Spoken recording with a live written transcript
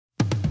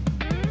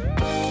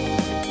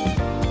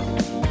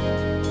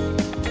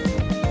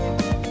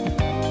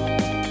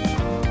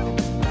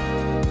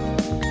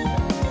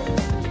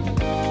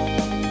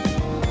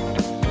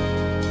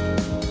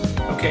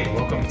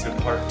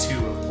part 2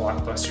 of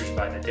Blockbusters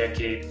by the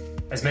Decade.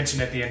 As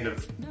mentioned at the end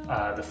of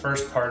the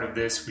first part of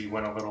this, we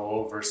went a little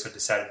over, so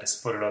decided to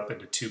split it up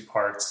into 2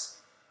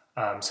 parts.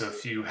 So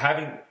if you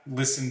haven't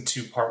listened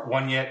to part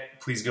 1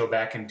 yet, please go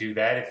back and do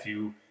that. If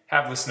you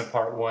have listened to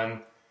part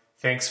 1,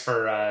 thanks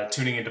for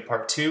tuning into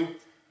part 2.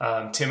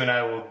 Tim and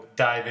I will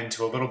dive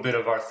into a little bit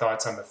of our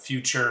thoughts on the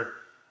future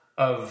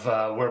of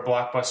where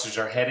blockbusters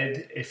are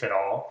headed, if at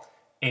all,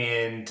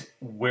 and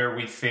where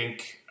we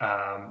think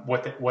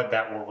what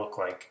that will look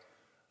like.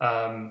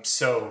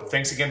 So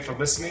thanks again for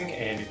listening,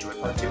 and enjoy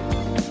part 2.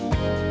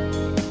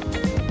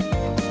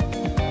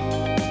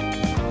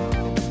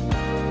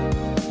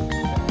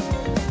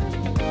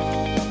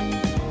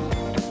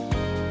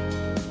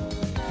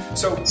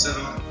 So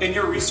in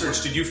your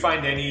research, did you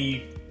find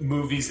any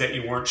movies that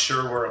you weren't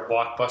sure were a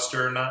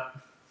blockbuster or not?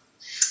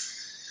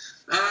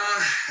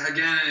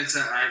 Again,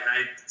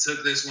 I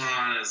took this one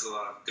on as a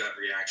lot of gut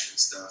reaction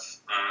stuff,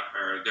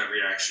 or gut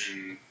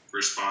reaction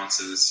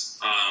responses.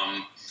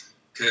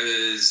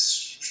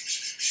 Because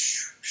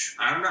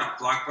I don't know,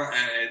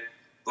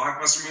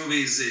 blockbuster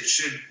movies. It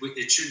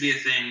should be a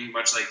thing,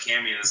 much like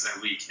cameos,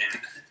 that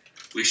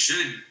we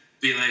should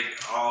be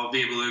all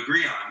be able to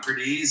agree on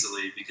pretty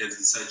easily, because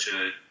it's such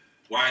a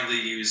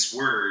widely used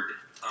word.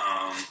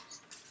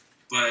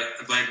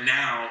 But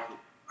now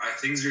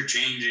things are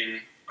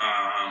changing.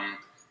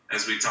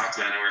 As we talked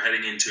about, and we're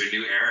heading into a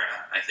new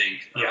era, I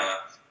think. Yeah.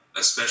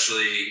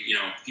 Especially,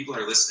 people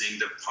are listening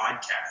to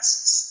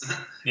podcasts.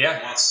 Yeah.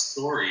 They want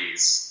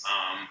stories.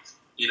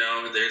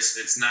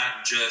 It's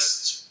not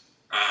just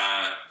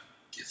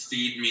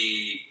feed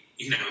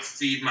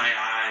my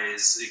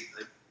eyes,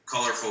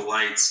 colorful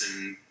lights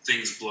and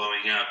things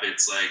blowing up.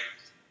 It's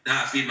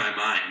feed my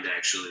mind,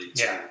 actually.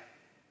 Too. Yeah.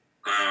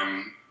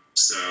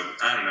 So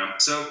I don't know.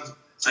 So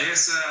I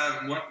guess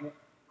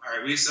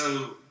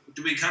So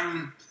do we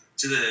come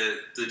to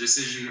the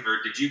decision,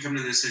 or did you come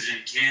to the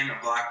decision? Can a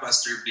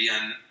blockbuster be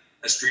on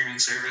a streaming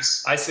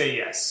service? I say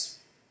yes.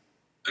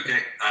 Okay,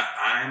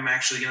 I'm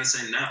actually going to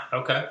say no.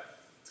 Okay.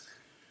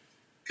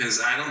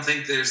 Because I don't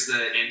think there's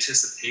the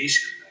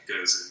anticipation that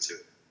goes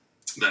into it.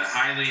 The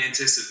highly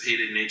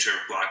anticipated nature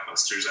of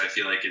blockbusters, I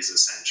feel like, is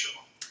essential.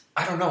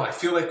 I don't know. I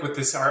feel like with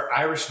this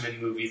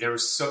Irishman movie, there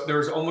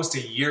was almost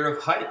a year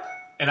of hype,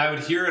 and I would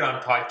hear it on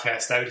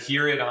podcasts. I would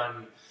hear it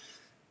on,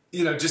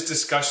 just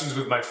discussions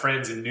with my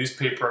friends in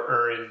newspaper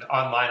or in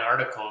online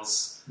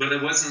articles. But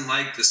it wasn't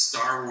like the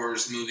Star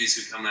Wars movies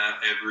who come out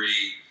every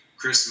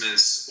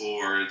Christmas,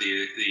 or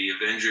the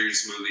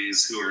Avengers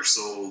movies who are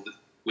sold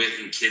with,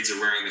 and kids are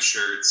wearing the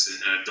shirts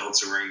and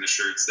adults are wearing the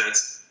shirts.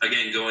 That's,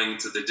 again, going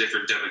to the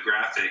different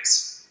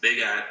demographics. They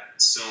got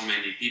so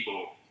many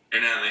people.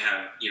 And now they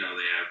have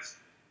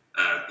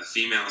the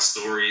female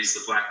stories.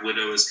 The Black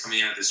Widow is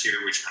coming out this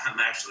year, which I'm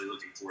actually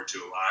looking forward to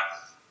a lot.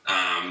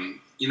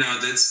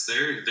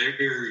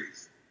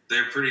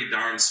 They're pretty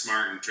darn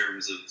smart in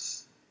terms of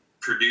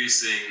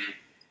producing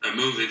a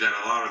movie that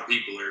a lot of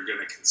people are going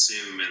to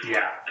consume and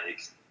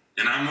like.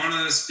 And I'm one of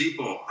those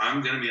people.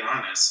 I'm going to be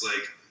honest.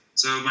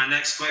 So my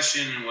next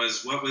question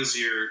was, what was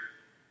your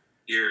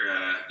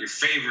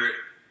favorite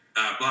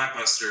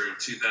blockbuster of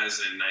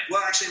 2009?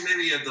 Well, actually,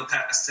 maybe of the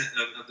past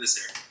of this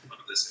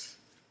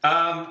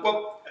era.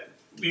 Well,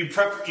 you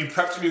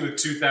prepped me with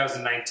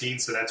 2019,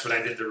 so that's what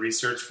I did the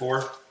research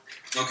for.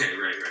 Okay,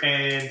 right.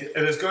 And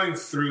I was going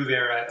through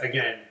there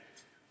again.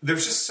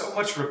 There's just so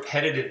much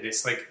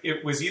repetitiveness.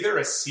 It was either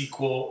a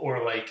sequel or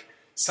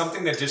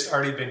something that just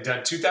already been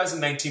done.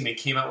 2019, they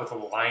came out with The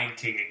Lion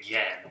King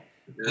again,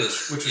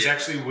 which was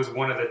actually was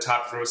one of the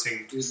top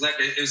grossing. It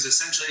was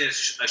essentially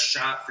a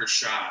shot for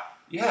shot.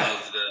 Yeah.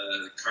 Of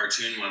the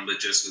cartoon one, but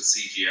just with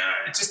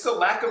CGI. Just the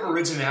lack of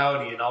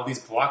originality in all these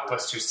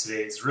blockbusters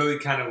today is really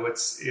kind of I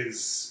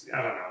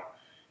don't know,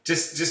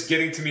 just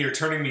getting to me or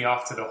turning me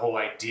off to the whole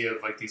idea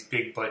of these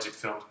big budget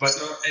films. But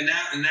and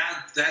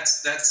now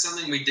that's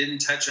something we didn't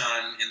touch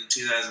on in the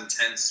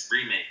 2010s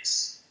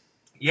remakes.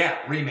 Yeah,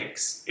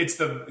 remakes. It's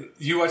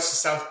you watch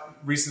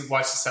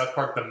watch the South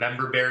Park The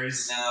Member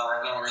Berries? No,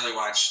 I don't really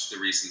watch the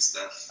recent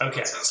stuff.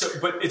 Okay,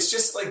 but it's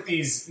just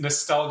these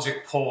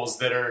nostalgic pulls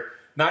that are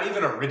not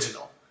even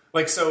original.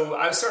 So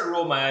I started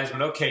rolling my eyes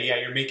when, okay, yeah,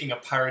 you're making a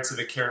Pirates of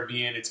the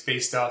Caribbean. It's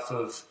based off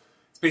of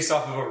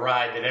a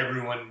ride that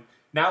everyone.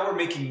 Now we're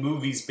making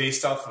movies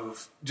based off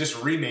of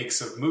just remakes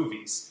of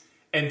movies.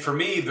 And for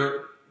me,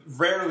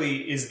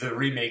 rarely is the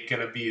remake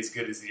going to be as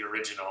good as the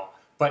original.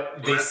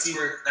 But that's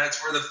where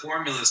the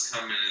formulas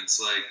come in.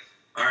 It's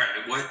all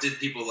right, what did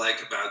people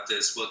like about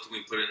this? What can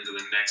we put into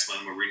the next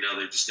one where we know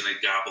they're just going to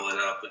gobble it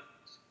up?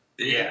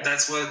 Yeah,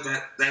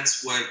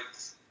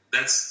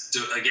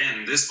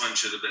 again, this one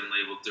should have been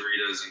labeled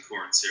Doritos and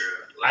corn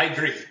syrup. I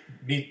agree.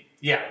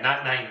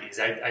 Not 90s.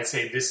 I'd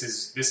say this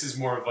is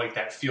more of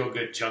that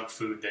feel-good junk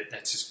food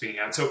that's just being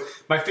out. So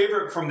my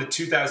favorite from the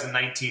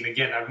 2019,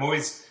 again, I'm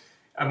always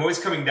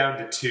coming down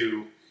to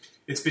 2.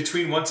 It's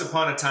between Once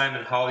Upon a Time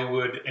in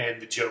Hollywood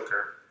and The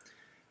Joker.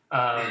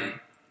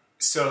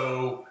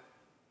 So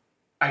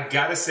I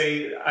gotta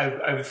say,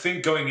 I would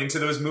think going into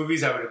those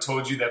movies, I would have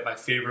told you that my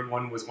favorite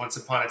one was Once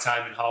Upon a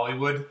Time in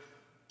Hollywood.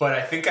 but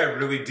I think I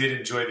really did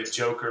enjoy the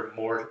Joker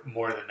more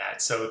than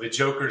that. So the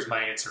Joker is my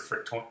answer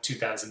for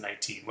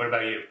 2019. What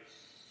about you?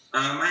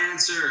 My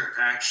answer,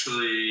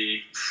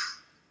 actually,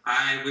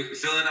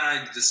 Phil and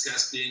I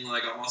discussed being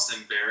like almost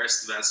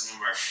embarrassed about some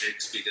of our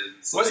picks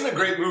because it wasn't a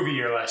great movie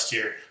year last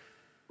year.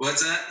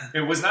 What's that?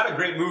 It was not a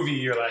great movie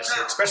year last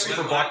year, especially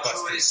for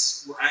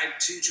blockbusters. I have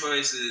two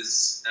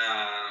choices.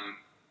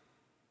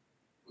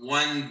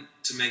 One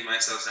to make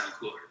myself sound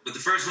cooler, but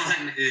the first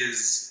one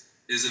is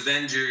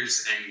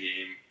Avengers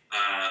Endgame.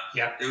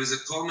 It was a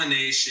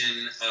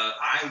culmination.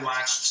 I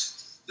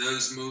watched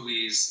those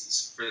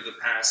movies for the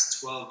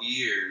past 12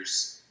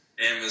 years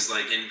and was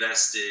like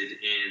invested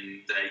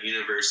in that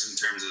universe in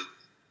terms of,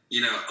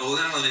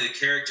 not only the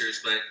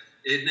characters, but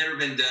it had never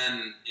been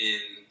done in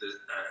the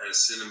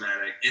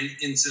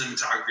in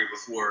cinematography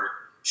before,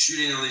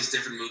 shooting all these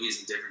different movies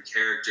and different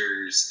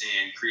characters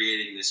and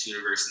creating this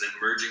universe and then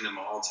merging them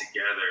all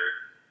together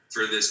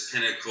for this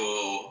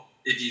pinnacle.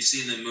 If you've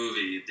seen the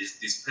movie,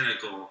 this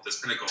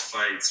pinnacle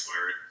fights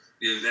where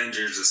the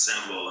Avengers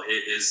assemble,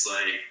 it is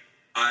like,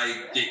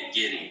 I get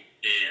giddy.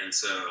 And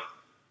so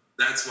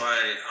that's why,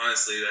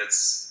 honestly,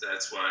 that's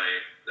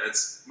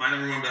my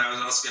number one, but I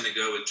was also going to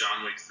go with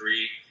John Wick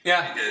 3.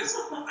 Yeah. Because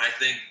I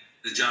think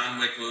the John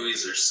Wick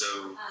movies are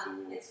so cool.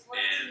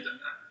 And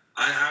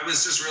I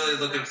was just really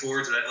looking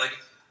forward to that. Like,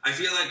 I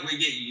feel like we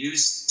get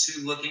used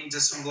to looking to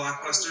some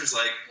blockbusters,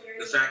 like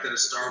the fact that a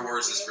Star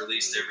Wars is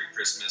released every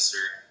Christmas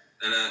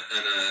and a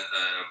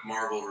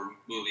Marvel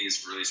movie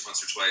is released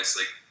once or twice.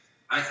 Like,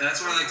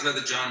 that's what I liked about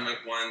the John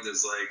Wick ones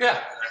is like, I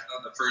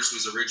thought the first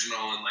was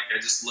original and like I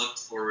just looked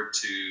forward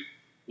to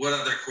what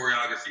other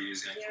choreography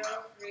was going to come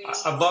out.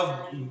 I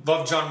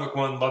love John Wick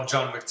 1, love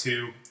John Wick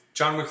 2.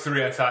 John Wick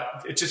 3, I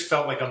thought it just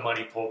felt like a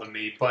money pull to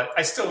me, but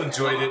I still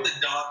enjoyed it.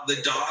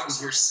 The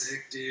dogs were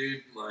sick,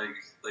 dude. Like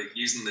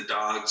using the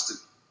dogs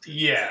to.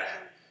 Yeah.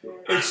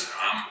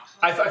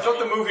 I felt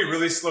the movie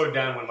really slowed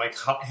down when like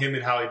him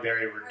and Halle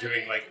Berry were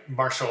doing like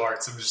martial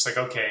arts. I'm just like,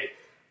 okay,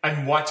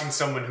 I'm watching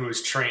someone who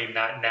is trained,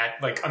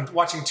 like I'm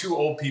watching two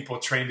old people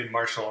trained in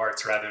martial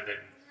arts rather than,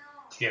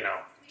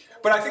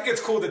 But I think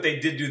it's cool that they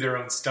did do their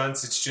own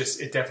stunts. It's just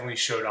it definitely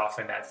showed off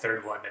in that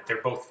third one that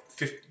they're both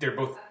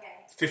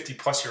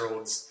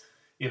 50-plus-year-olds,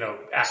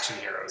 action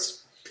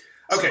heroes.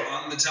 Okay. So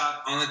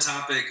on the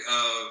topic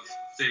of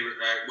favorite,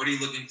 what are you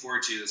looking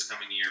forward to this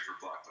coming year for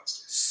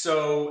blockbusters?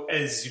 So,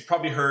 as you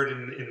probably heard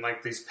in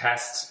like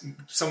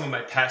some of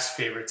my past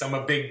favorites, I'm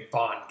a big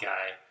Bond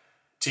guy.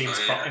 In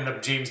the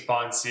James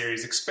Bond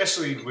series,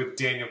 especially with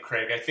Daniel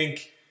Craig. I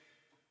think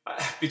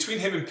between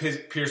him and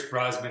Pierce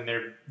Brosnan,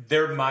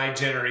 they're my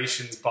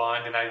generation's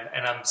Bond, and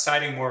I'm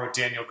siding more with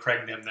Daniel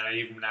Craig than I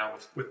even now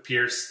with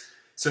Pierce.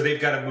 So they've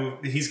got to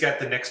move. He's got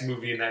the next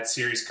movie in that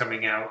series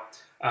coming out,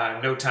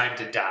 No Time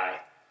to Die,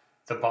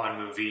 the Bond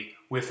movie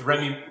with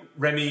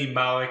Remy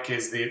Malek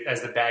as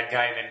the bad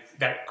guy, and then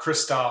that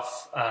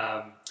Christoph,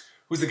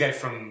 who's the guy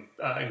from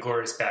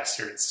Inglourious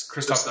Bastards,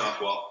 Christoph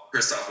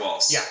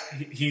Waltz. Yeah,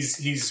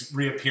 he's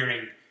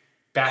reappearing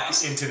back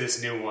into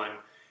this new one.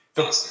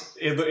 Awesome.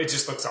 It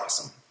just looks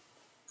awesome.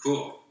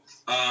 Cool.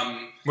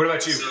 What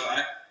about you? So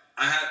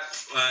I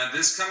have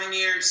this coming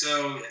year.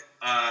 So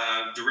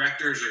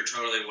directors are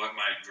totally what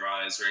my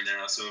draw is right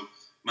now. So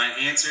my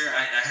answer,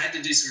 I had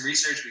to do some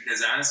research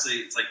because honestly,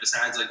 it's like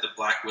besides like the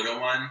Black Widow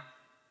one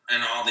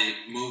and all the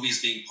movies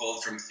being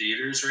pulled from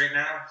theaters right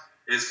now,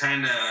 is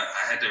kind of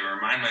I had to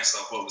remind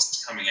myself what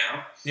was coming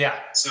out. Yeah.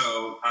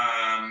 So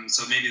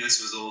maybe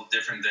this was a little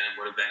different than it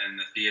would have been in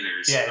the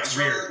theaters. Yeah, I was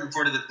really looking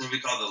forward to the movie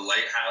called The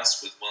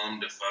Lighthouse with Willem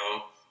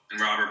Dafoe and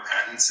Robert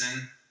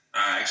Pattinson.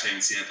 I actually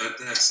haven't seen it, but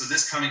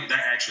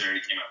that actually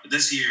already came out. But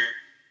this year,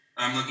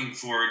 I'm looking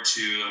forward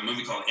to a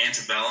movie called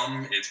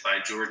Antebellum. It's by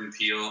Jordan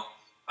Peele.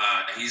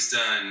 He's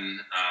done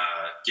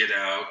Get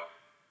Out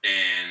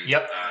and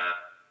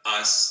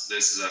Us.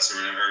 This Is Us, or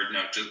whatever. Or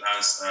no, just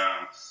Us.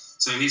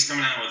 So he's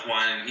coming out with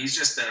one, and he's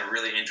just been a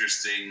really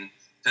interesting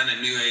kind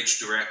of new age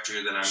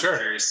director that I'm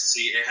curious to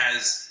see.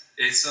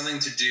 It's something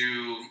to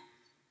do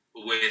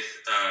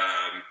with.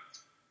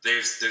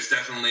 There's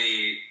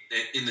definitely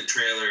in the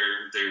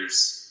trailer.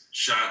 There's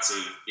shots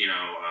of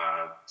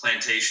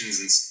plantations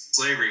and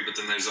slavery, but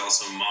then there's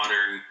also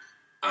modern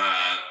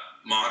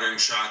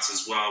shots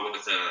as well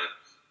with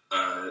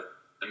a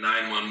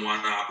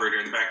 911 operator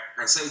in the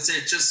background. So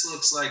it just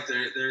looks like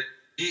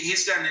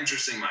he's got an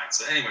interesting mind.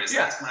 So anyways,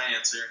 that's my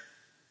answer.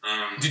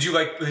 Did you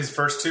like his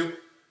first two?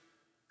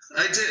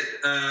 I did.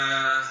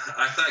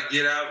 I thought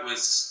Get Out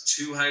was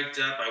too hyped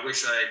up. I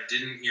wish I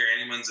didn't hear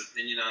anyone's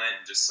opinion on it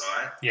and just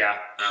saw it. Yeah.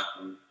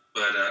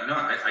 But no,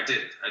 I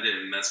did,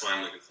 and that's why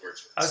I'm looking forward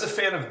to it. I was a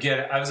fan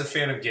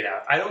of Get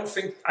Out. I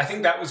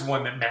think that was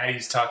one that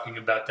Maddie's talking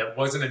about that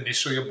wasn't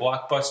initially a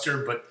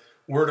blockbuster, but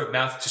word of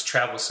mouth just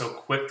travels so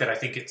quick that I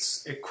think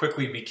it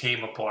quickly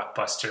became a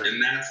blockbuster.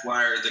 And that's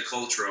why the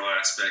cultural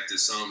aspect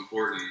is so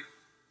important.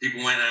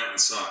 People went out and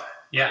saw it.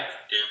 Yeah,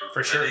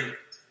 for sure.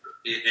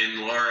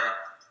 And Laura,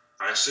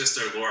 our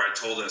sister Laura,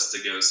 told us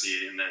to go see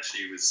it, and that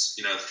she was,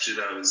 she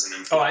thought it was an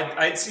important. Oh,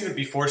 I'd seen it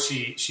before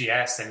she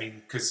asked. I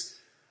mean, because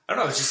I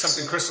don't know. It's just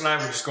something. Crystal and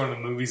I were just going to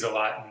the movies a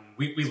lot, and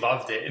we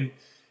loved it. And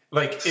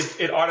like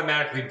it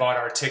automatically bought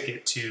our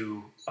ticket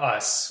to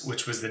Us,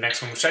 which was the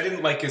next one, which I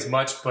didn't like as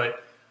much,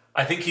 but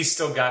I think he's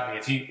still got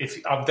me.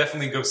 If I'll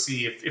definitely go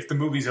see if the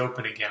movie's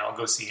open again, I'll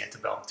go see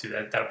Antebellum too.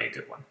 That'll be a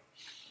good one.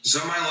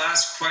 So my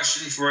last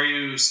question for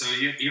you. So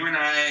you and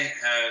I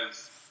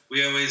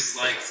we always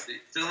like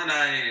Phil and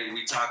I.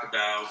 We talk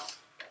about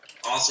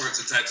all sorts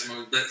of types of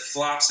movies, but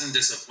flops and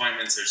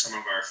disappointments are some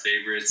of our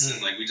favorites,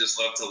 and like we just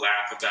love to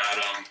laugh about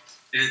them.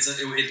 And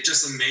it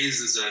just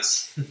amazes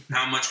us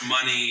how much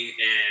money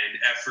and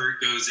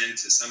effort goes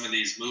into some of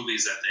these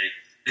movies that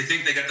they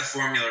think they got the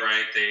formula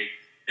right.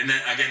 And then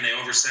again they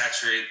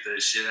oversaturate the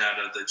shit out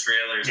of the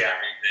trailers and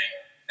everything,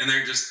 and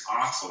they're just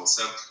awful.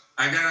 So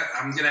I'm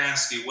gonna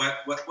ask you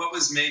what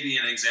was maybe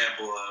an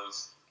example of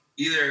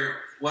either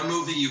one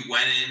movie you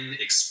went in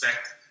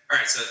expect. All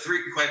right, so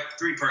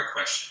three-part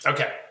question.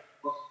 Okay.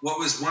 What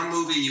was one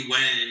movie you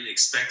went in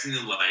expecting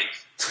to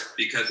like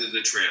because of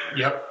the trailer?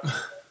 Yep.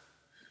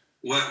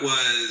 What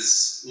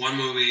was one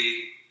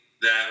movie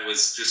that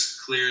was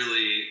just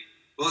clearly?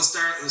 Well, let's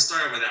start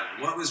with that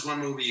one. What was one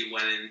movie you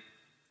went in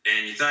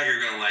and you thought you were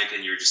going to like,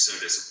 and you were just so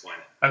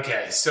disappointed?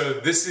 Okay, so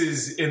this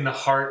is in the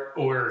heart,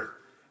 or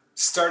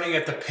starting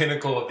at the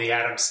pinnacle of the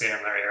Adam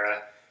Sandler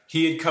era.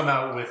 He had come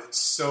out with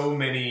so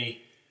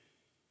many.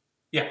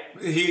 Yeah,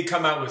 he had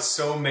come out with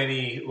so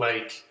many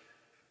like.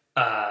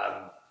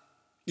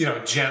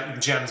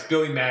 Gems,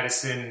 Billy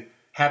Madison,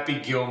 Happy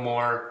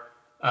Gilmore.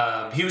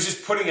 He was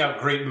just putting out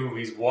great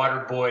movies,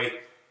 Waterboy,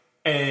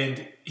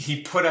 and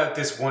he put out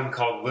this one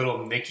called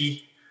Little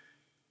Nicky,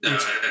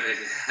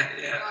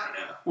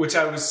 which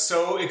I was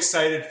so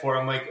excited for.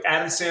 I'm like,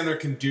 Adam Sandler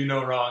can do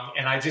no wrong,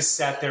 and I just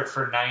sat there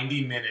for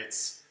 90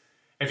 minutes.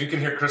 If you can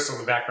hear Crystal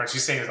in the background,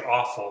 she's saying it's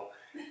awful.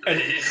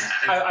 And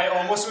I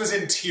almost was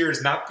in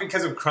tears, not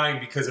because of crying,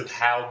 because of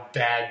how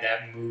bad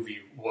that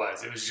movie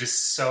was. It was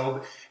just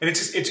so, and it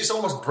just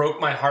almost broke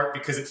my heart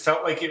because it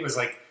felt like it was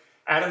like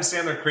Adam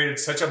Sandler created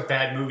such a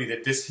bad movie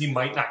that he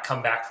might not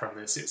come back from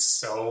this. It's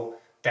so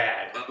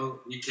bad.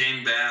 Well, he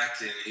came back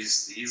and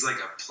he's like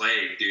a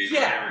plague, dude.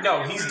 Yeah,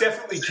 no, he's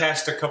definitely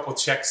cashed a couple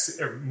checks,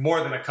 or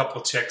more than a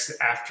couple checks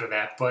after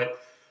that. But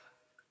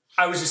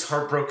I was just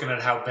heartbroken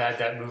at how bad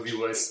that movie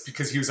was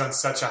because he was on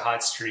such a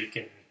hot streak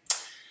and.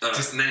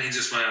 And then he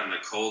just went on the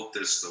cult.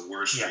 This the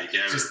worst streak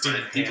ever.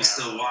 But people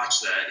still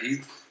watch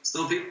that.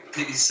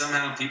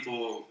 Somehow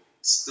people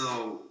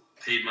still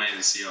paid money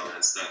to see all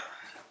that stuff.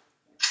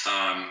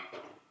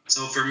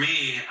 So for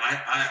me,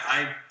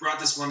 I brought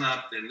this one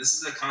up, and this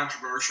is a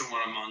controversial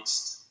one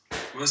amongst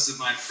most of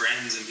my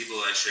friends and people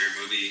I share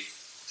movie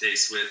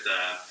tastes with.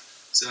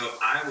 So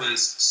I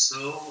was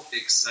so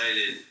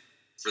excited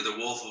for The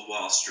Wolf of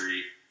Wall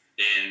Street.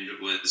 And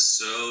was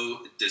so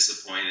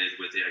disappointed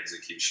with the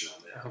execution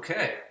of it.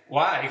 Okay.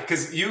 Why?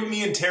 Because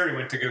me and Terry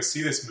went to go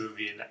see this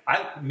movie, and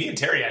me and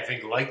Terry, I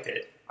think, liked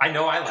it. I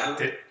know I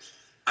liked it.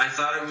 I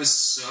thought it was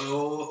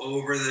so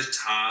over the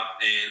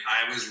top, and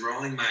I was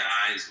rolling my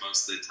eyes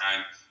most of the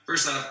time.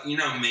 First off, you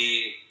know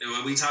me,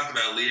 we talk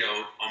about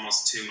Leo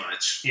almost too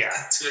much. Yeah.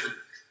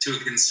 To a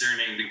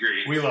concerning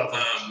degree. We love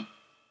him.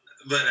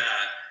 But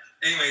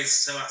anyways,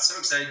 so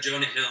excited.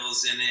 Jonah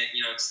Hill's in it.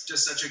 You know, it's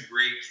just such a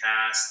great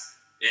cast.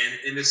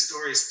 And this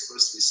story is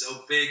supposed to be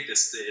so big.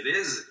 It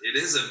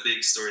is a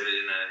big story that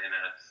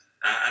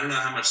I don't know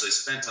how much they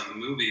spent on the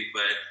movie,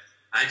 but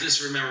I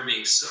just remember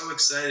being so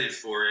excited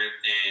for it.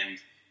 And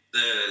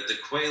the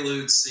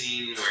Quaalude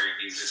scene where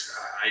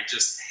I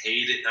just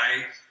hate it.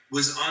 I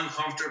was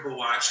uncomfortable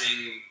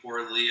watching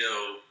poor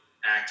Leo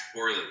act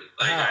poorly.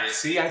 Like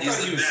he's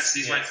the best.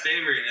 He's my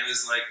favorite. And it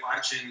was like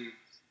watching.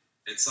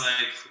 It's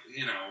like,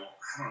 you know,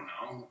 I don't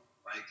know.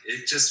 Like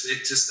it just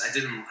I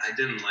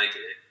didn't like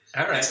it.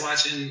 All right. It's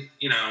watching,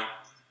 you know,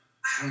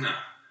 I don't know.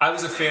 I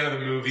was a fan of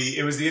the movie.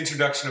 It was the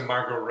introduction of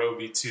Margot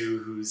Robbie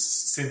too, who's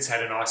since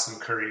had an awesome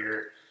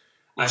career.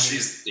 Well,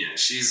 she's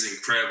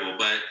incredible,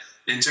 but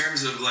in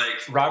terms of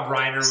like Rob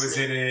Reiner was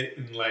in it,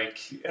 and like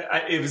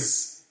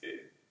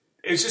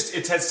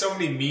it had so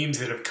many memes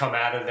that have come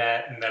out of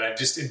that, and that I've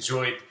just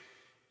enjoyed.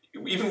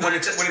 Even when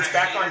it's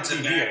back on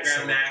TV, the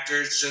background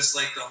actors, just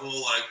like the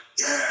whole like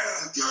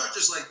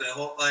just like the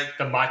whole like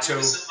the macho.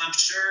 I'm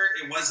sure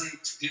it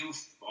wasn't too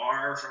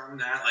far from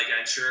that. Like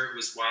I'm sure it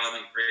was wild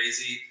and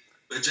crazy,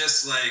 but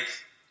just like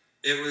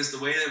it was the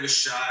way that it was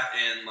shot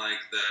and like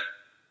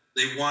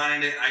they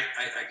wanted it.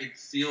 I could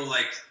feel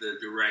like the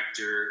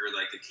director or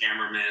like the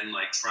cameraman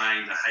like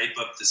trying to hype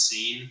up the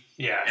scene.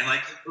 Yeah, and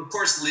like of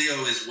course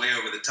Leo is way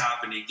over the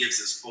top and he gives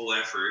his full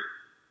effort.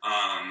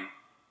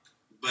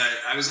 But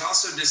I was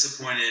also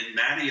disappointed.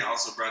 Maddie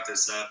also brought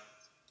this up.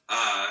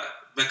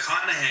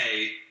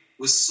 McConaughey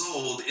was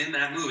sold in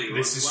that movie.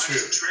 This is true.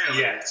 The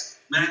trailer. Yeah.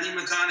 Matthew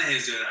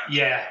McConaughey's doing that.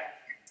 Yeah.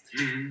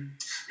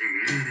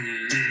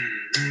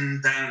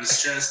 Down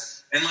his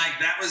chest. And like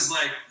that was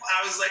like,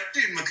 I was like,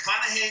 dude,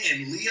 McConaughey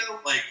and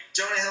Leo, like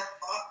Jonah Hill,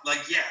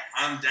 like yeah,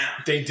 I'm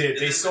down. They did.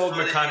 They sold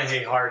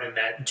McConaughey hard in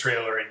that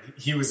trailer, and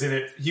he was in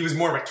it. He was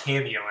more of a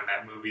cameo in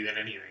that movie than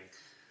anything.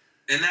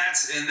 And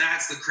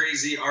that's the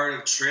crazy art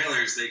of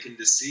trailers. They can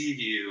deceive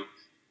you.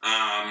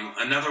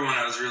 Another one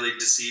I was really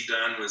deceived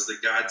on was the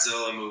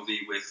Godzilla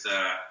movie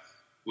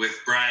with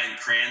Bryan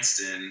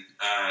Cranston.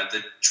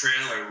 The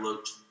trailer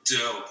looked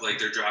dope. Like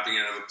they're dropping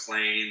out of a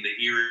plane,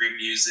 the eerie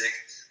music.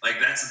 Like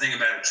that's the thing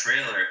about a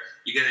trailer.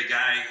 You get a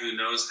guy who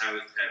knows how to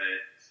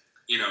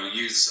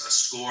use a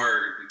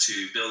score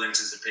to build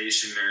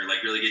anticipation or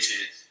like really get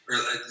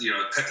you,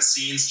 or cut the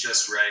scenes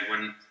just right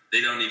when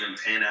they don't even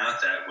pan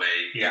out that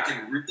way. Yeah. You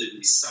can really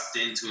be sucked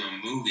into a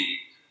movie.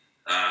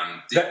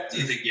 Do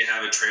you think you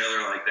have a trailer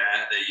like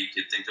that you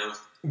could think of?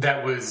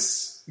 That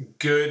was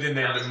good, and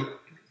then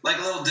like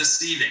a little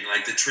deceiving.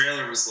 Like the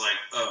trailer was like,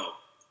 oh,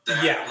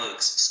 that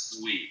looks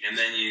sweet, and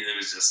then it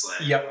was just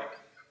like, yep.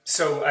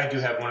 So I do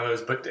have one of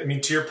those, but I mean,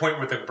 to your point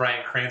with the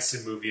Bryan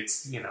Cranston movie,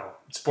 it's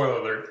spoiler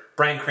alert,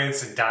 Bryan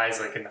Cranston dies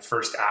like in the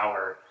first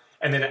hour,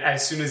 and then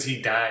as soon as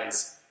he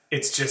dies,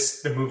 it's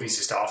just the movie's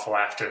just awful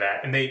after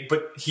that.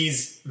 But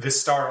he's the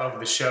star of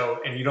the show,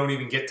 and you don't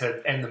even get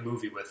to end the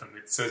movie with him.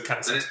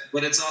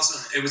 But it's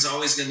also it was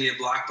always going to be a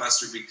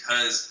blockbuster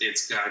because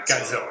it's Godzilla.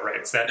 Godzilla,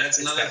 right? That's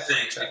another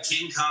thing.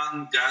 King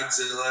Kong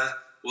Godzilla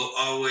will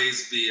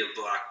always be a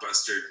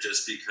blockbuster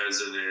just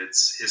because of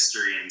its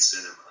history in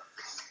cinema.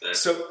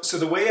 So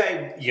the way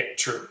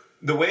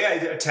the way I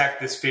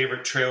attacked this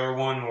favorite trailer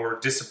one or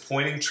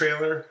disappointing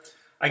trailer,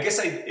 I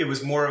guess it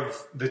was more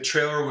of the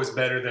trailer was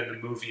better than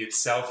the movie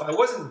itself. I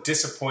wasn't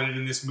disappointed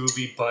in this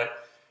movie, but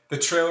the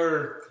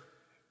trailer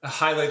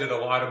highlighted a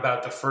lot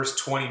about the first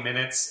 20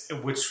 minutes,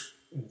 which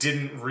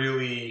didn't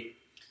really...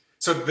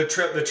 So the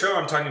trailer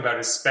I'm talking about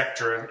is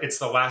Spectre. It's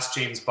the last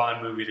James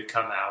Bond movie to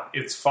come out.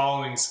 It's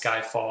following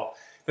Skyfall.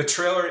 The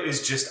trailer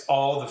is just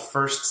all the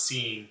first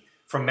scene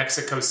from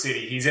Mexico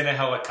City. He's in a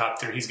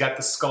helicopter. He's got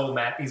the skull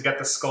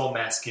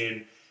mask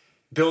in.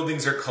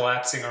 Buildings are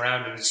collapsing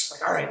around him. It's just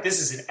like, all right, this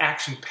is an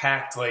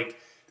action-packed, like,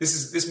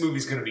 this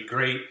movie's going to be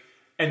great.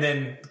 And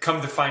then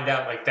come to find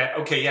out, like, that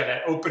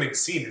opening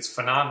scene is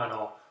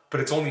phenomenal, but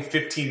it's only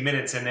 15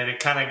 minutes, and then it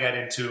kind of got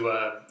into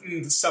a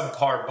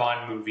subpar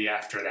Bond movie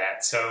after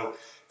that. So,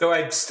 though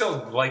I'd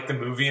still like the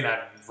movie, and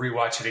I'd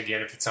rewatch it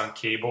again if it's on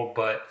cable,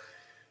 but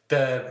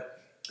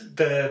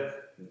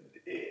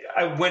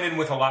I went in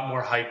with a lot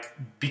more hype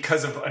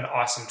because of an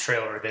awesome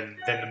trailer than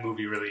the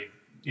movie really,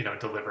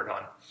 delivered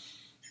on.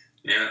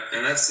 Yeah,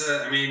 and that's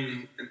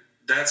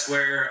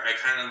where I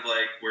kind of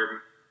like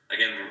we're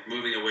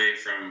moving away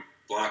from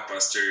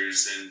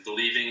blockbusters and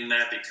believing in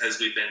that because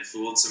we've been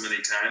fooled so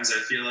many times. I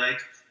feel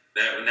like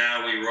that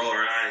now we roll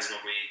our eyes when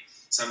we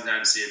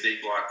sometimes see a big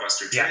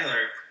blockbuster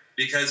trailer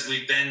because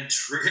we've been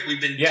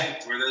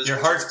duped. Where those your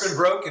heart's been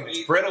broken.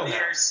 It's brittle now. They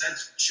are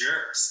such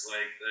jerks.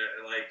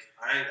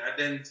 I've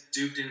been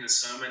duped into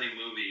so many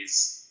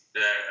movies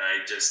that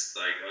I just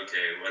like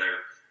okay, whatever.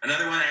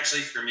 Another one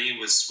actually for me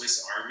was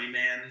Swiss Army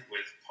Man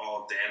with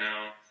Paul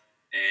Dano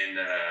and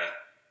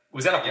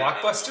was that a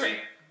blockbuster?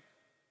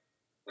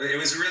 It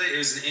was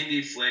an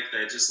indie flick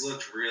that just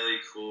looked really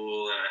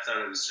cool, and I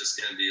thought it was just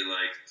going to be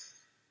like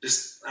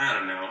just I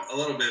don't know, a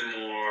little bit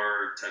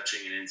more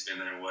touching and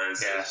intimate than it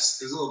was. Yeah. It was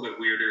a little bit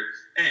weirder.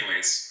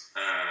 Anyways,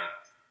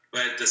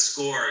 but the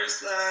score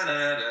is la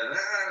da da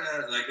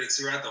da like it's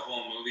throughout the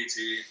whole movie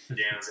too.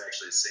 Dano's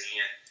actually singing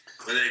it,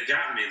 but it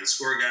got me. The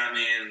score got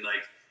me, and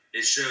like.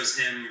 It shows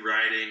him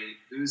riding.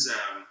 Who's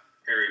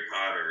Harry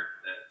Potter?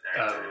 That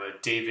actor?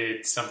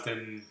 David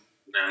something.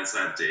 No, it's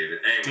not David.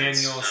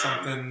 Anyways, Daniel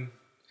something.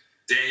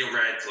 Daniel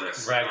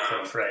Radcliffe.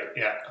 Radcliffe, right?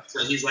 Yeah.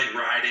 So he's like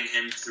riding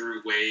him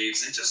through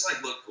waves. It just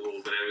like looked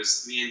cool, but it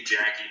was me and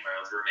Jackie, my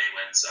old roommate,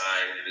 went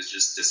inside, and it was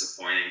just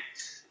disappointing.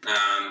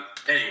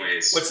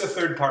 Anyways, what's the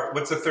third part?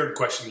 What's the third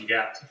question you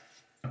got?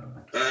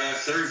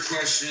 Third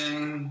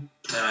question.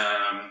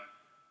 I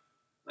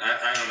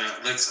don't know.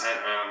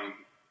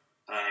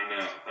 I don't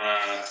know.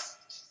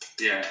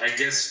 Yeah, I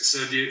guess.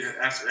 So, do you,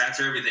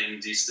 after everything,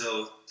 do you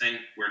still think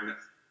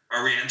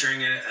are we entering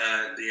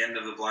the end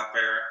of the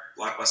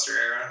blockbuster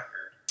era,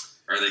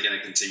 or are they going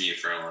to continue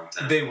for a long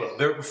time? They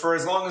will. For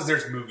as long as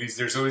there's movies,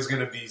 there's always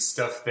going to be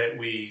stuff that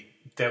we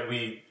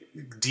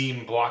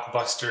deem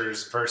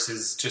blockbusters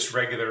versus just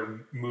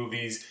regular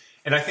movies.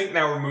 And I think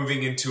now we're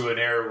moving into an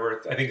era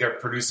where I think our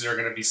producers are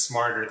going to be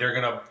smarter.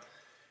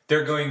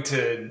 They're going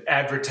to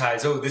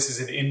advertise, oh, this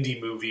is an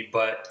indie movie,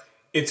 but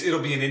it'll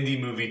be an indie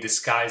movie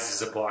disguised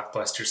as a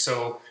blockbuster.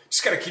 So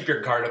just got to keep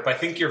your guard up. I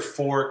think the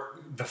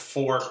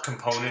four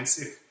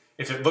components,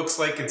 if it looks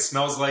like and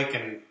smells like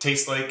and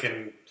tastes like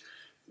and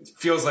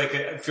feels like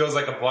a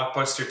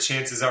blockbuster,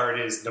 chances are it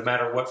is, no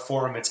matter what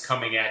forum it's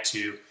coming at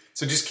you.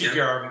 So just keep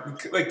your arm,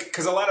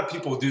 because a lot of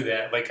people do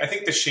that. Like, I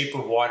think The Shape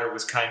of Water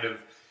was kind of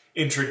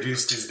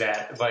introduced as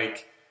that,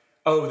 like,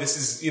 oh, this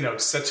is,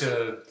 such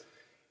a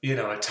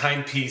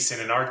timepiece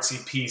and an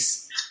artsy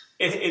piece.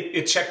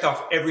 It checked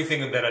off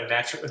everything that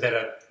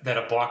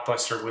a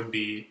blockbuster would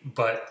be,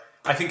 but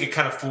I think it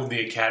kind of fooled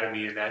the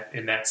Academy in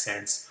that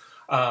sense.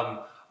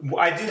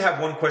 I did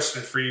have one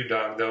question for you,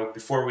 Doug, though,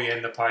 before we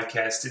end the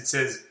podcast. It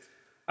says,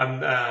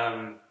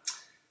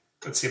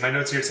 let's see, my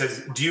notes here, it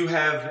says, do you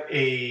have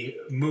a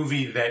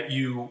movie that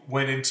you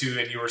went into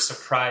and you were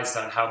surprised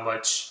on how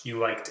much you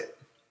liked it?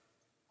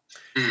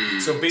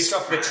 So based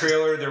off the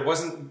trailer, there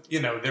wasn't,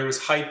 there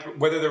was hype,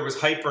 whether there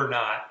was hype or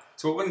not.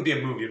 So it wouldn't be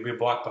a movie, it would be a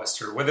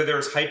blockbuster. Whether there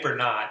was hype or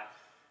not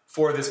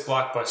for this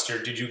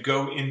blockbuster, did you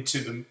go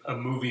into a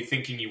movie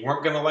thinking you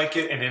weren't going to like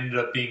it and ended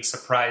up being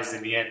surprised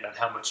in the end on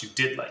how much you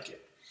did like it?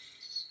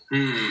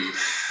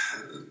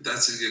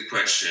 That's a good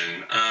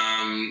question.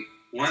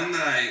 One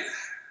that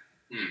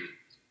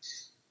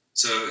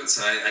So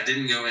I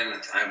didn't go in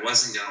with, I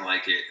wasn't going to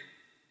like it.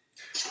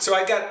 So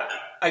I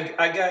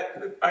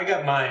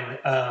got mine.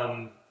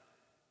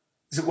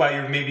 While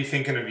you're maybe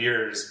thinking of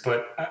yours,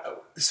 but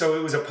so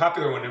it was a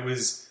popular one. It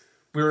was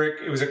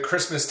a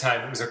Christmas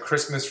time. It was a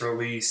Christmas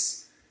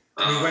release.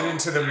 We went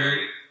into the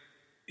movie.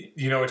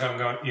 You know what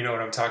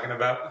I'm talking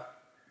about?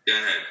 Go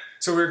ahead.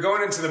 So we were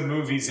going into the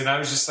movies, and I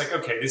was just like,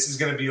 okay, this is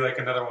going to be like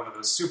another one of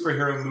those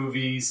superhero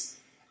movies.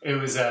 It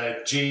was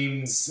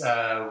James.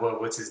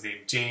 What's his name?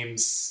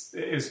 James.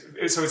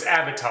 So it's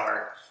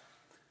Avatar.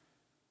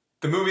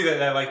 The movie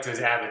that I liked was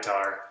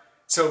Avatar.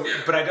 So, yeah.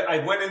 But I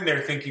went in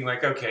there thinking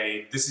like,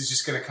 okay, this is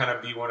just going to kind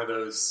of be one of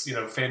those,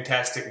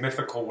 fantastic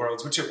mythical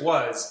worlds, which it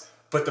was.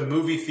 But the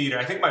movie theater,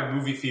 I think my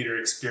movie theater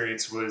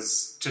experience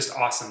was just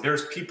awesome. There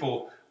was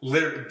people,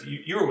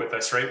 literally, you were with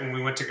us, right, when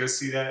we went to go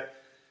see that?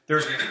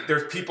 There's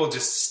people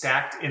just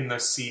stacked in the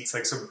seats.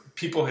 Like, so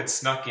people had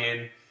snuck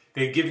in.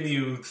 They had given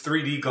you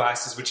 3D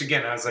glasses, which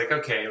again, I was like,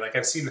 okay, like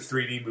I've seen the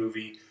 3D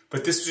movie,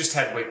 but this just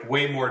had like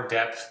way more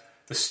depth.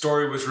 The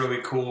story was really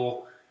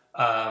cool.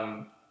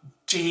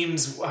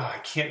 James, I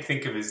can't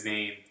think of his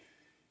name.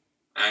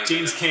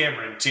 James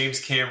Cameron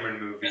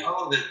movie.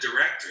 Oh, the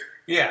director.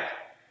 Yeah.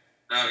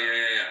 Oh,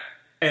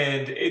 yeah.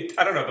 And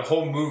I don't know, the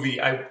whole movie,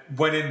 I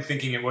went in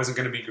thinking it wasn't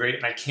going to be great,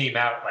 and I came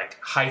out like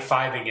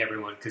high-fiving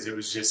everyone because it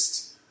was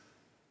just,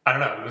 I don't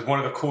know, it was one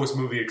of the coolest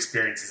movie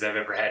experiences I've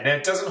ever had. Now,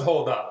 it doesn't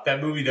hold up.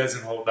 That movie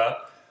doesn't hold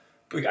up.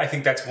 But I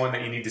think that's one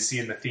that you need to see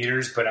in the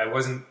theaters, but I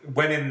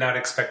went in not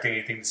expecting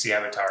anything to see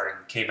Avatar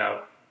and came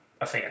out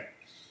a fan.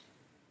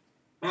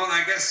 Well,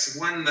 I guess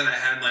one that I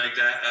had like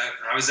that,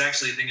 I was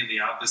actually thinking the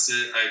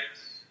opposite.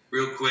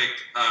 Real quick,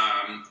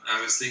 I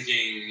was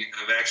thinking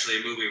of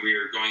actually a movie we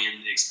were going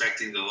in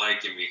expecting to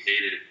like and we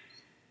hated.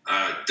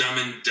 Dumb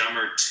and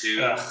Dumber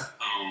 2. Ugh.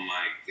 Oh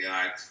my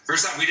God.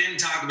 First off, we didn't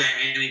talk about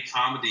any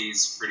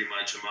comedies pretty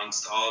much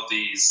amongst all of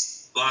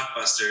these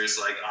blockbusters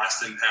like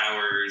Austin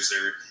Powers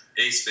or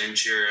Ace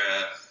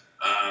Ventura.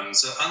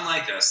 So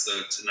unlike us,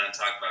 though, to not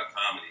talk about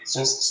comedies.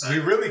 Well, we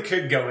really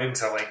could go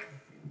into like,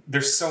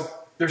 there's so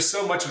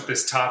much with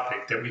this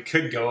topic that we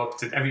could go up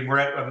to. I mean, we're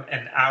at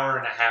an hour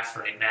and a half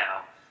right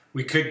now.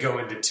 We could go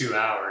into 2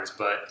 hours,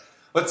 but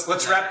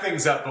let's wrap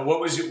things up. But what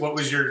was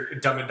your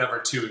Dumb and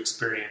Dumber 2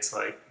 experience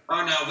like?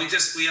 Oh no, I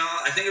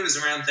think it was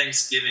around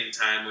Thanksgiving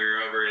time. We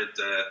were over at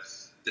the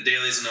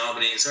Dailies in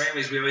Albany. So,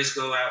 anyways, we always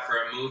go out for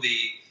a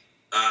movie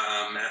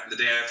the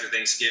day after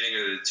Thanksgiving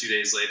or 2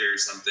 days later or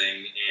something.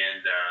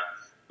 And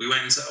we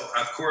went and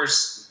of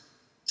course,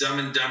 Dumb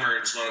and Dumber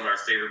is one of our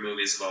favorite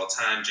movies of all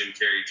time. Jim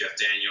Carrey, Jeff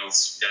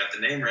Daniels, got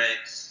the name right.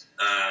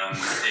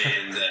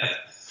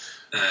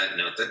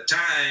 Note the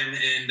time.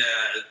 And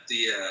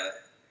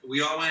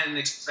we all went in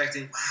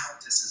expecting, wow,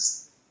 this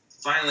is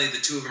finally the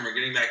two of them are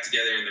getting back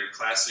together in their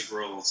classic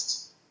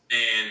roles.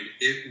 And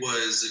it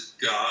was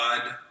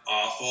god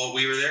awful.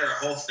 We were there, our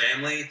whole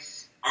family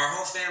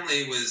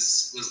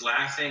was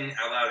laughing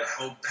out loud at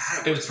how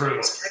bad it was.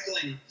 Brutal.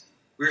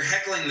 We were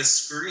heckling the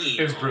screen.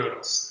 It was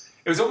brutal.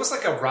 It was almost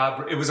like a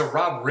Rob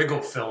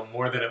Riggle film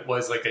more than it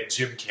was like a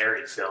Jim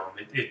Carrey film.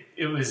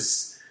 It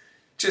was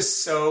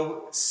just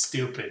so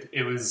stupid.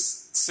 It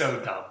was so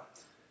dumb.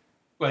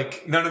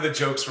 Like none of the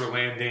jokes were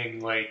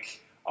landing.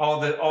 Like all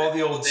the old.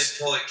 They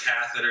pull a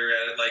catheter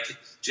at it. Like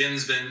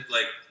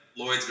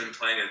Lloyd's been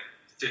playing a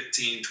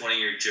 15,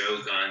 20-year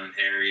joke on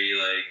Harry.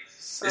 Like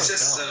so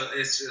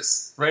it's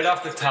just right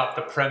off the top.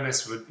 The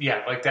premise would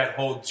like that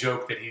whole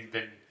joke that he'd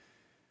been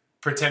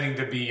pretending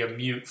to be a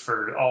mute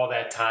for all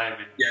that time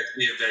and to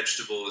be a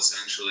vegetable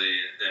essentially.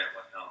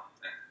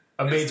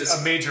 A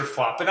major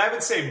flop. And I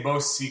would say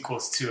most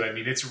sequels too. I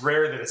mean, it's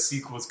rare that a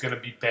sequel is going to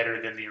be better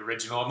than the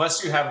original,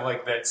 unless you have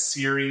like that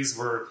series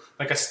where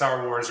like a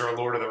Star Wars or a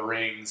Lord of the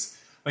Rings.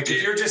 Like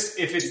if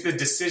it's the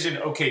decision,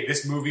 okay,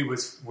 this movie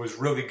was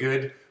really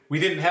good. We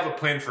didn't have a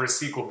plan for a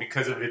sequel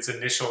because of its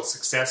initial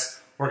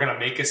success. We're going to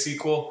make a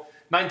sequel.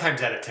 9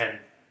 times out of 10,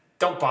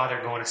 don't bother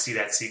going to see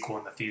that sequel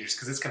in the theaters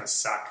because it's going to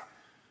suck.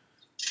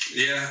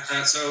 Yeah.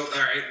 So,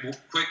 all right.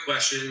 Quick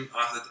question.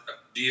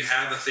 Do you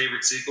have a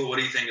favorite sequel? What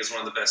do you think is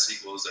one of the best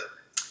sequels ever?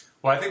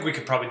 Well, I think we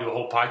could probably do a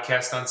whole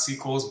podcast on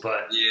sequels,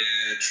 but... Yeah,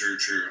 true.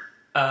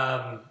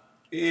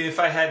 If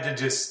I had to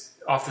just,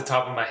 off the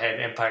top of my head,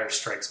 Empire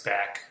Strikes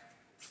Back.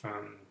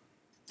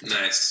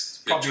 Nice.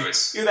 Good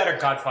choice. Either that or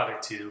Godfather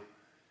 2.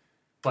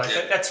 But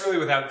that's really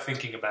without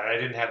thinking about it. I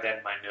didn't have that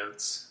in my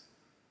notes.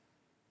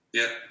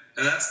 Yeah.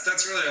 And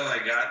that's really all I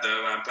got,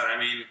 though. But, I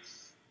mean...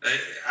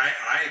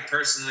 I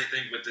personally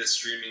think with this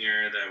streaming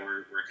era that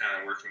we're kind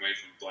of working away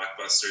from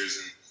blockbusters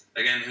and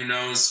again, who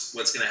knows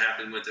what's going to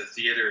happen with the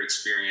theater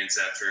experience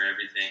after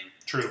everything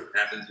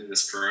happens with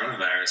this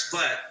coronavirus.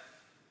 But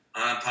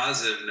on a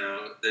positive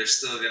note, there's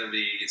still going to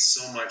be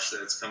so much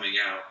that's coming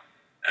out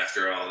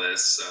after all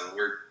this. So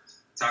we're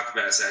talking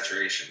about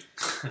saturation.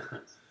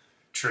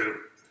 True.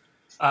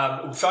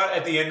 We thought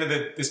at the end of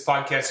this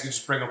podcast, we could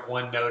just bring up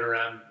one note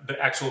around the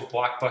actual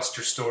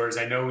Blockbuster stores.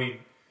 I know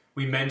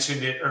we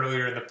mentioned it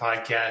earlier in the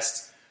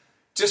podcast.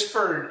 Just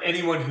for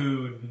anyone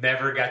who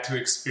never got to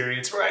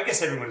experience, or I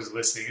guess everyone who's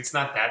listening, it's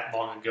not that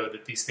long ago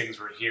that these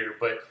things were here,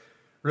 but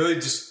really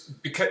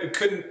just because it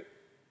couldn't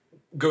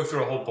go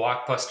through a whole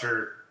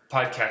Blockbuster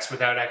podcast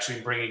without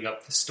actually bringing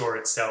up the store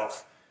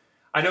itself.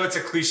 I know it's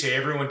a cliche.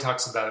 Everyone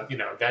talks about,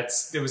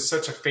 it was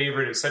such a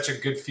favorite. It was such a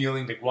good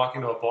feeling to walk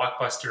into a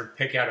Blockbuster and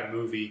pick out a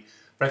movie.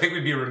 But I think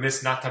we'd be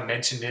remiss not to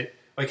mention it.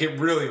 Like, it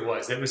really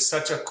was. It was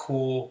such a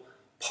cool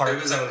part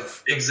of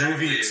the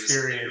movie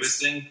experience. It was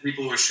things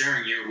people were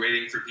sharing. You were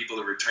waiting for people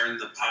to return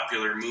the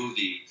popular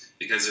movie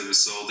because it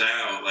was sold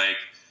out. Like,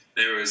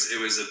 it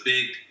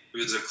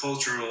was a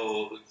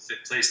cultural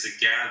place to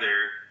gather.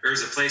 There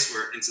was a place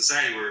where in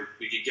society where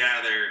we could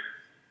gather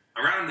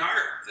around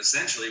art,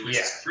 essentially, which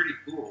is pretty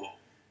cool.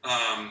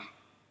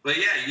 But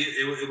yeah,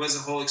 it was a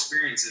whole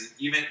experience. And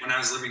even when I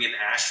was living in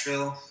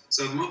Asheville,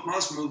 so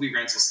most movie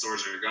rental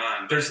stores are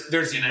gone.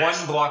 There's one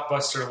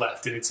Blockbuster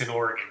left, and it's in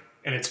Oregon,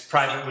 and it's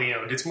privately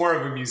owned. It's more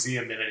of a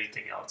museum than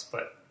anything else.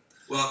 But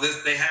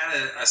they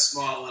had a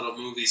small little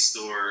movie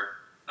store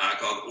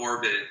called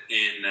Orbit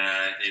in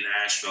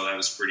Asheville. That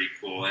was pretty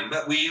cool.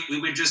 But we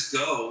would just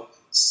go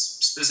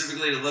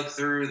specifically to look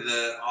through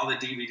all the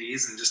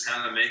DVDs and just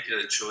kind of make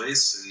a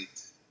choice and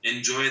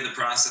enjoy the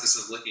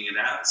process of looking it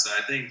out. So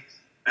I think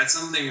that's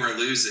something we're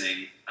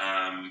losing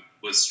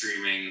with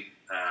streaming,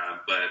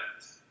 but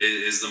it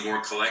is the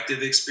more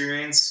collective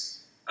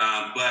experience.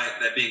 But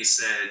that being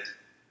said,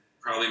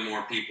 probably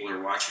more people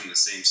are watching the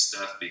same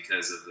stuff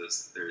because of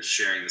this. They're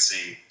sharing the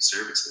same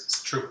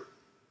services. True.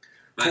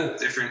 But cool.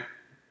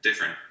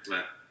 Different.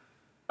 But.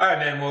 All right,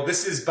 man. Well,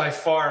 this is by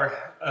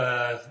far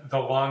the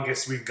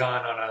longest we've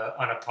gone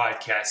on a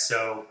podcast,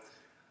 so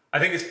I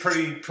think it's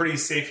pretty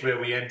safe that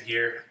we end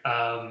here.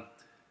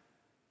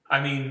 I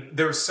mean,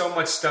 there was so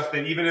much stuff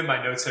that even in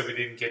my notes that we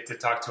didn't get to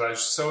talk to. I was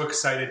so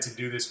excited to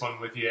do this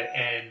one with you,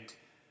 and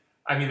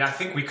I mean, I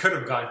think we could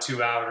have gone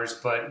 2 hours,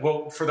 but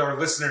for our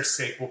listeners'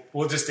 sake,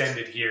 we'll just end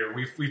it here.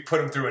 We've put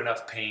them through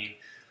enough pain.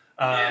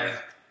 Yeah.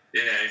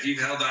 If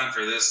you've held on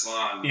for this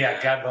long,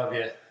 God love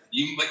you.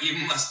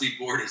 You must be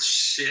bored as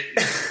shit.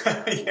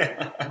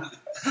 Yeah.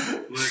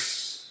 Look,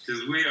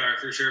 because we are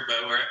for sure,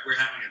 but we're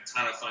having a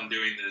ton of fun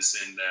doing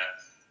this, and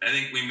I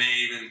think we may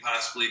even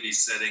possibly be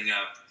setting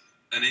up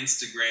an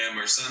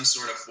Instagram or some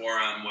sort of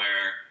forum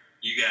where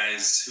you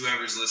guys,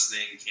 whoever's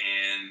listening,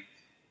 can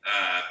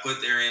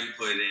put their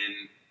input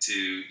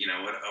into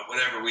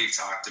whatever we've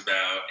talked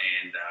about,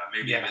 and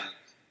maybe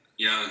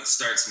even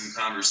start some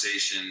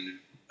conversation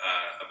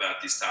about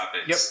these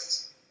topics. Yep.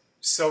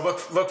 So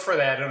look for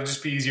that. It'll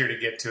just be easier to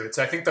get to it.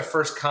 So I think the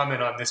first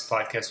comment on this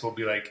podcast will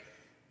be like,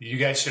 you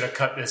guys should have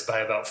cut this by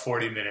about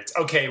 40 minutes.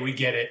 Okay, we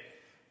get it.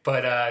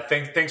 But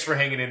thanks for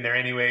hanging in there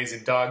anyways.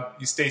 And dog,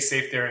 you stay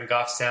safe there in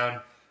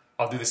Goffstown.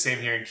 I'll do the same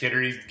here in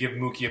Kittery. Give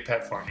Mookie a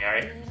pet for me, all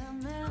right?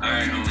 All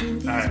right,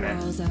 homie. All right,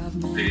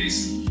 man.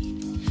 Peace.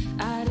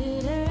 I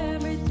did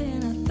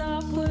everything I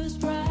thought was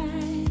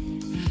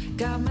right.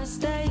 Got my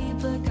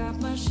stapler, got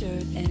my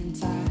shirt and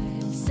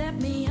tie. Set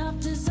me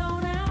up to